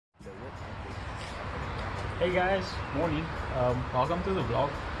Hey guys, morning. Welcome to the vlog.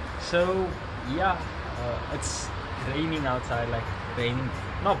 So yeah, it's raining outside, like raining,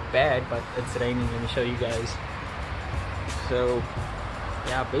 not bad, but it's raining. Let me show you guys. So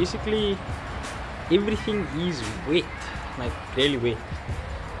yeah, basically everything is wet, like really wet.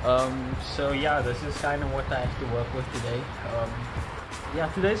 So yeah, this is kind of what I have to work with today. Yeah,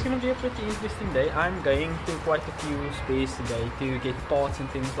 today's gonna be a pretty interesting day. I'm going to quite a few spaces today to get parts and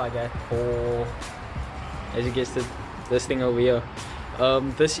things like that for, as you guessed it, this thing over here.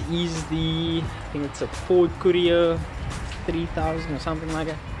 This is the, I think it's a Ford Courier 3000 or something like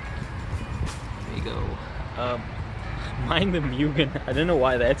that. There you go. Mind the Mugen. I don't know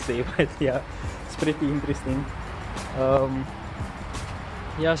why that's there, but yeah, it's pretty interesting.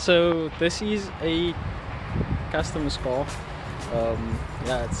 Yeah, so this is a customer's car.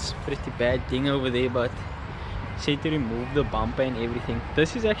 Yeah, it's pretty bad thing over there, but said to remove the bumper and everything.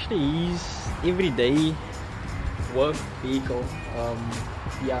 This is actually his everyday work vehicle.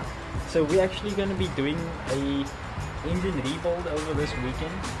 Yeah, so we're actually going to be doing a engine rebuild over this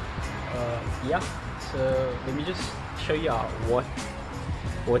weekend. Yeah, so let me just show you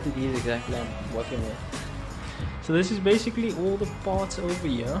what it is exactly I'm working with. So this is basically all the parts over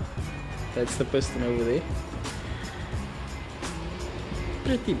here. That's the piston over there.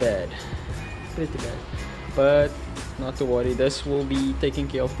 Pretty bad, but not to worry, this will be taken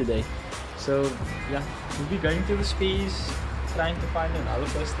care of today. So yeah, we'll be going to the space, trying to find another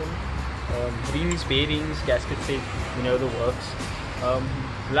piston, rings, bearings, gasket set, you know, the works.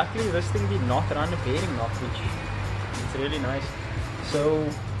 Luckily this thing did not run a bearing knock, which is really nice. So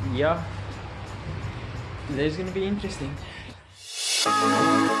yeah, today's gonna be interesting.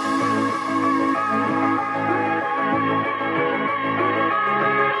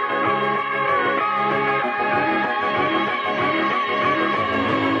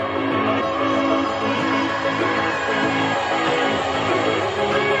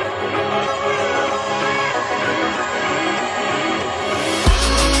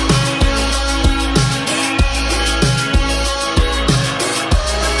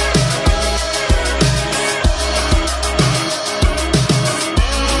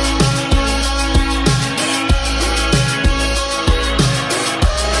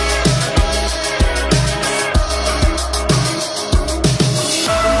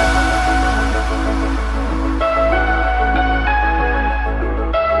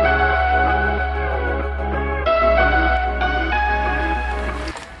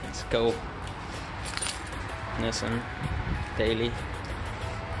 Go Nissan daily.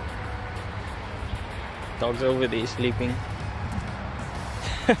 Dog's over there sleeping.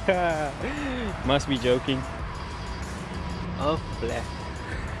 Must be joking. Oh, black.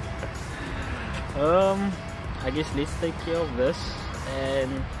 I guess let's take care of this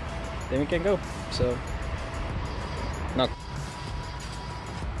and then we can go. So knock.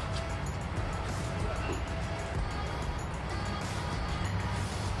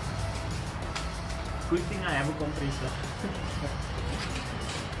 Good thing I have a compressor.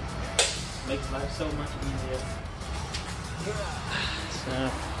 Makes life so much easier.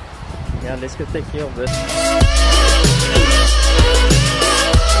 So yeah, let's go take care of this.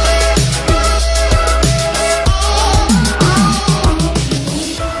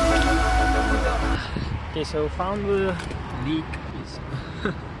 Okay, so found the leak.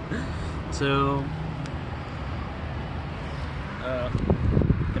 So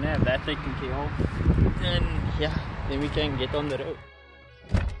gonna have that taken care of, and yeah, then we can get on the road.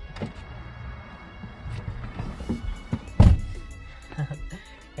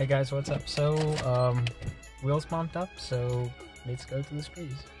 Hey guys, what's up? So wheels pumped up, so let's go to the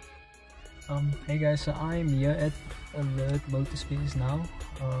space. Hey guys, so I'm here at Alert Motorspace now.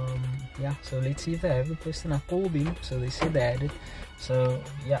 Yeah, so let's see if they have the piston. I called in, so they said they had it. So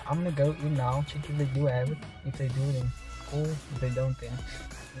yeah, I'm gonna go in now, check if they do have it. If they do, then cool. If they don't, then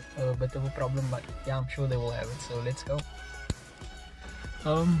a bit of a problem, but yeah, I'm sure they will have it. So let's go.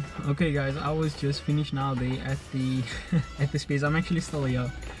 Okay guys, I was just finished now there at the at the space. I'm actually still here.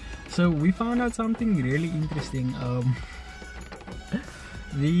 So we found out something really interesting.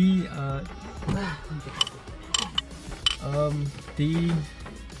 The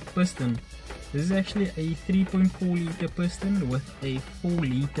piston, this is actually a 3.4 liter piston with a 4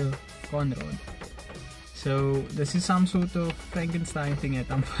 liter conrod. So this is some sort of Frankenstein thing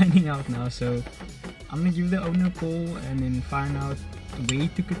that I'm finding out now. So I'm gonna give the owner a call and then find out where he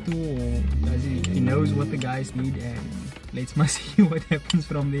took it to, or does he knows what the guys need, and let's see what happens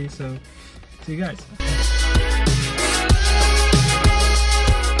from there. So see you guys.